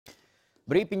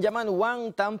Beri pinjaman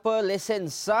wang tanpa lesen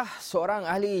sah seorang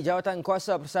ahli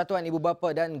Jawatankuasa Persatuan Ibu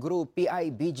Bapa dan Guru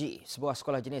PIBG, sebuah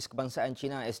Sekolah Jenis Kebangsaan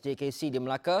Cina SJKC di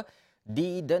Melaka,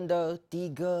 didenda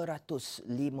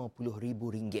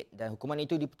RM350,000 dan hukuman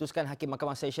itu diputuskan Hakim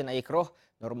Mahkamah Session Air Keroh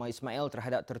Norma Ismail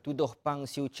terhadap tertuduh Pang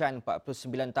Siu Chan 49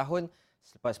 tahun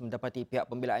selepas mendapati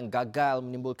pihak pembelaan gagal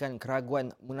menimbulkan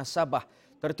keraguan munasabah.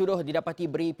 Tertuduh didapati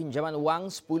beri pinjaman wang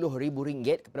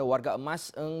RM10,000 kepada warga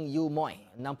emas Eng Yu Moy,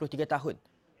 63 tahun,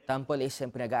 tanpa lesen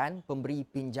perniagaan pemberi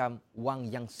pinjam wang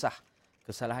yang sah.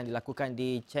 Kesalahan dilakukan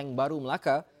di Cheng Baru,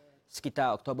 Melaka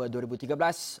sekitar Oktober 2013.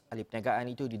 Ahli perniagaan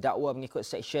itu didakwa mengikut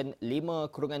Seksyen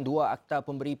 5/2 Akta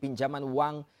Pemberi Pinjaman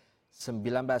Wang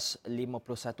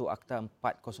 1951 Akta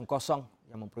 400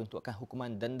 yang memperuntukkan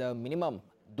hukuman denda minimum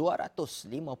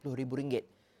RM250,000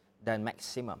 dan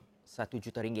maksimum RM1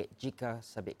 juta jika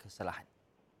sabit kesalahan.